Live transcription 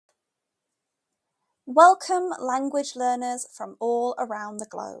Welcome, language learners from all around the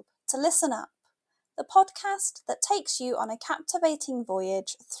globe, to Listen Up, the podcast that takes you on a captivating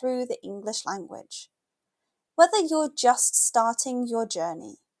voyage through the English language. Whether you're just starting your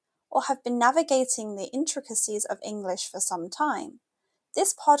journey or have been navigating the intricacies of English for some time,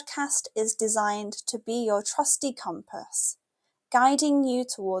 this podcast is designed to be your trusty compass, guiding you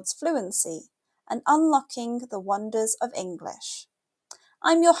towards fluency and unlocking the wonders of English.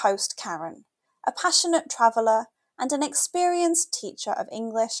 I'm your host, Karen, a passionate traveller and an experienced teacher of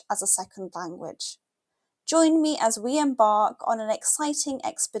English as a second language. Join me as we embark on an exciting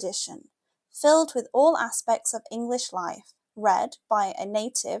expedition filled with all aspects of English life, read by a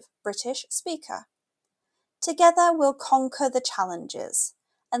native British speaker. Together we'll conquer the challenges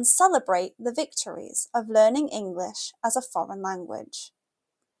and celebrate the victories of learning English as a foreign language.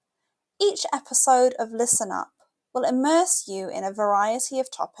 Each episode of Listen Up will immerse you in a variety of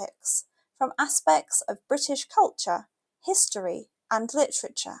topics, from aspects of British culture, history, and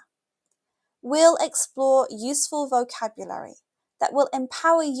literature. We'll explore useful vocabulary that will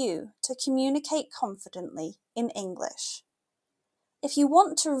empower you to communicate confidently in English. If you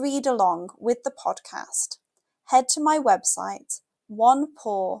want to read along with the podcast, head to my website,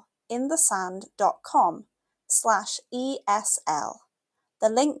 onepawinthesand.com/ESL. The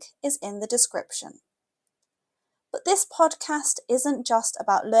link is in the description. But this podcast isn't just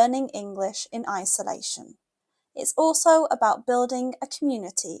about learning English in isolation. It's also about building a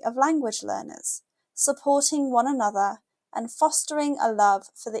community of language learners, supporting one another, and fostering a love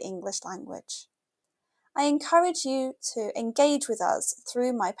for the English language. I encourage you to engage with us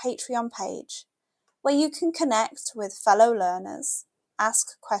through my Patreon page, where you can connect with fellow learners,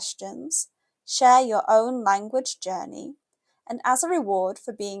 ask questions, share your own language journey, and as a reward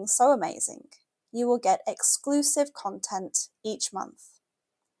for being so amazing, you will get exclusive content each month.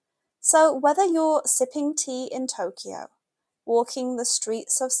 So whether you're sipping tea in Tokyo, walking the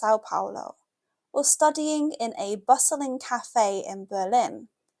streets of Sao Paulo, or studying in a bustling cafe in Berlin,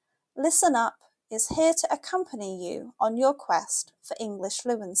 Listen Up is here to accompany you on your quest for English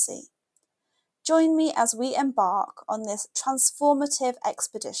fluency. Join me as we embark on this transformative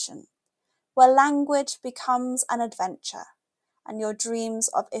expedition, where language becomes an adventure and your dreams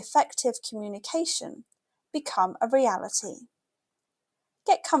of effective communication become a reality.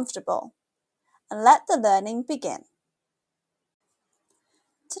 Get comfortable and let the learning begin.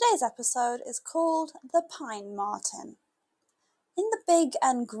 Today's episode is called The Pine Marten. In the big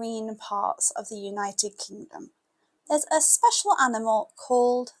and green parts of the United Kingdom, there's a special animal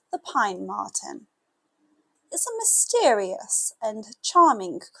called the Pine Marten. It's a mysterious and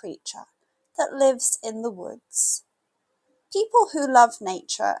charming creature that lives in the woods. People who love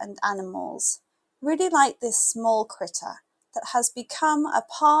nature and animals really like this small critter that has become a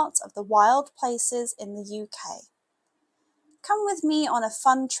part of the wild places in the UK. Come with me on a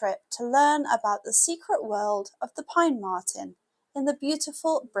fun trip to learn about the secret world of the Pine Marten in the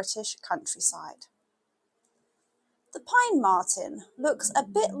beautiful British countryside. The Pine Marten looks a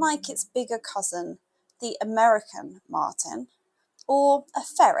bit like its bigger cousin, the American marten, or a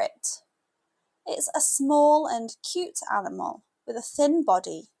ferret. It's a small and cute animal with a thin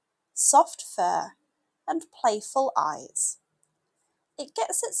body, soft fur, and playful eyes. It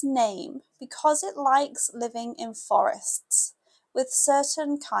gets its name because it likes living in forests with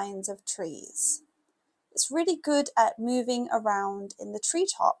certain kinds of trees. It's really good at moving around in the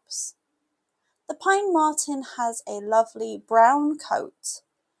treetops. The Pine Marten has a lovely brown coat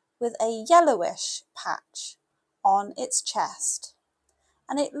with a yellowish patch on its chest,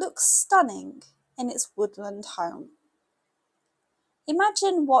 and it looks stunning in its woodland home.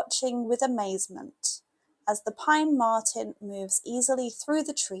 Imagine watching with amazement as the Pine Marten moves easily through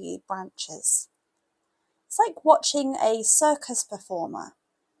the tree branches. It's like watching a circus performer.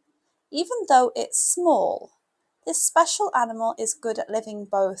 Even though it's small, this special animal is good at living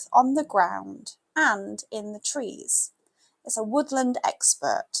both on the ground and in the trees. It's a woodland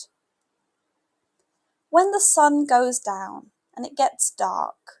expert. When the sun goes down and it gets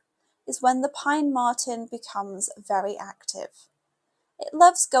dark is when the Pine Marten becomes very active. It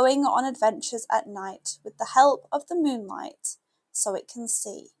loves going on adventures at night with the help of the moonlight so it can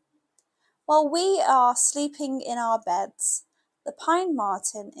see. While we are sleeping in our beds, the Pine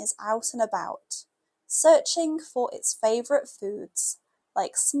Marten is out and about, searching for its favourite foods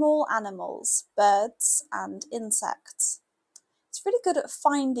like small animals, birds, and insects. It's really good at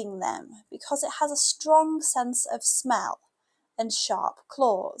finding them because it has a strong sense of smell and sharp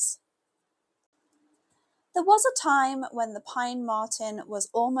claws. There was a time when the Pine Marten was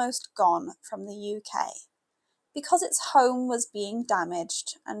almost gone from the UK. because its home was being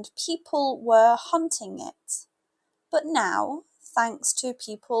damaged and people were hunting it. But now, thanks to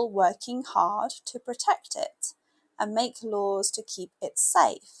people working hard to protect it and make laws to keep it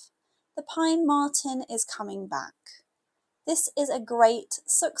safe, the pine marten is coming back. This is a great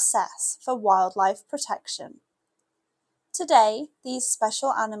success for wildlife protection. Today, these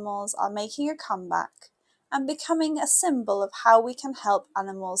special animals are making a comeback and becoming a symbol of how we can help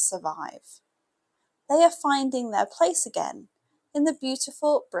animals survive. They are finding their place again in the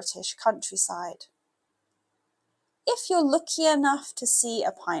beautiful British countryside. If you're lucky enough to see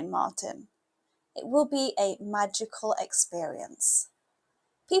a pine marten, it will be a magical experience.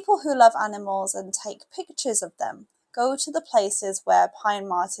 People who love animals and take pictures of them go to the places where pine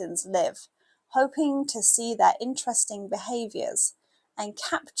martens live, hoping to see their interesting behaviours and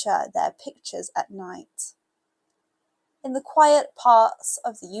capture their pictures at night. In the quiet parts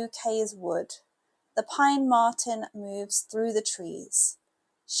of the UK's wood, the pine marten moves through the trees,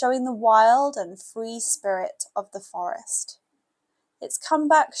 showing the wild and free spirit of the forest. Its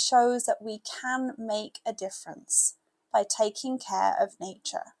comeback shows that we can make a difference by taking care of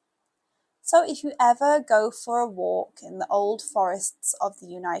nature. So if you ever go for a walk in the old forests of the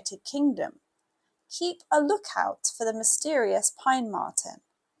United Kingdom, keep a lookout for the mysterious pine marten.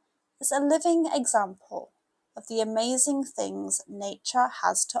 It's a living example of the amazing things nature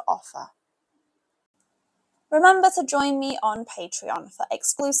has to offer. Remember to join me on Patreon for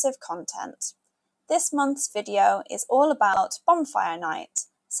exclusive content. This month's video is all about Bonfire Night,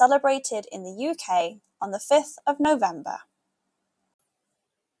 celebrated in the UK on the 5th of November.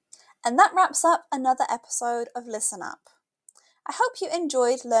 And that wraps up another episode of Listen Up. I hope you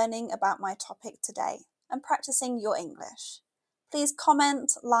enjoyed learning about my topic today and practicing your English. Please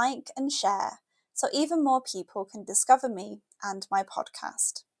comment, like, and share so even more people can discover me and my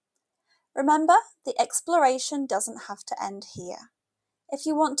podcast. Remember, the exploration doesn't have to end here. If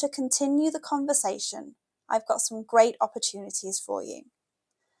you want to continue the conversation, I've got some great opportunities for you.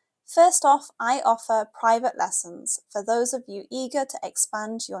 First off, I offer private lessons for those of you eager to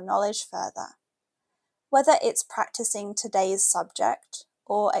expand your knowledge further. Whether it's practicing today's subject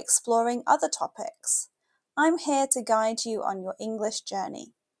or exploring other topics, I'm here to guide you on your English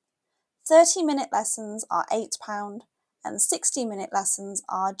journey. 30-minute lessons are £8 and 60-minute lessons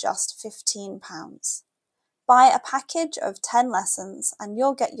are just £15. Buy a package of 10 lessons and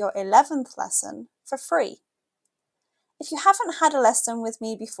you'll get your 11th lesson for free. If you haven't had a lesson with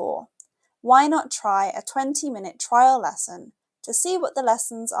me before, why not try a 20-minute trial lesson to see what the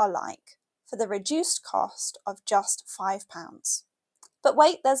lessons are like for the reduced cost of just £5. But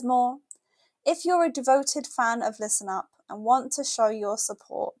wait, there's more. If you're a devoted fan of Listen Up and want to show your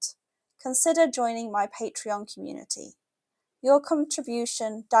support, consider joining my Patreon community. Your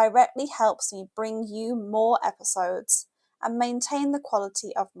contribution directly helps me bring you more episodes and maintain the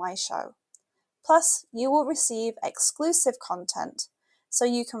quality of my show. Plus, you will receive exclusive content so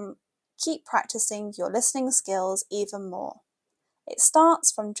you can keep practicing your listening skills even more. It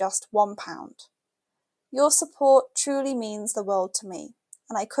starts from just £1. Your support truly means the world to me,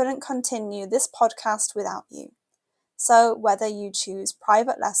 and I couldn't continue this podcast without you. So whether you choose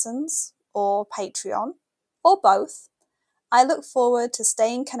private lessons or Patreon, or both, I look forward to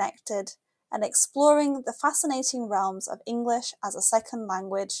staying connected and exploring the fascinating realms of English as a second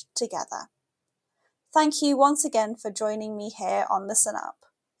language together. Thank you once again for joining me here on Listen Up.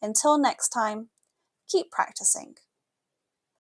 Until next time, keep practicing.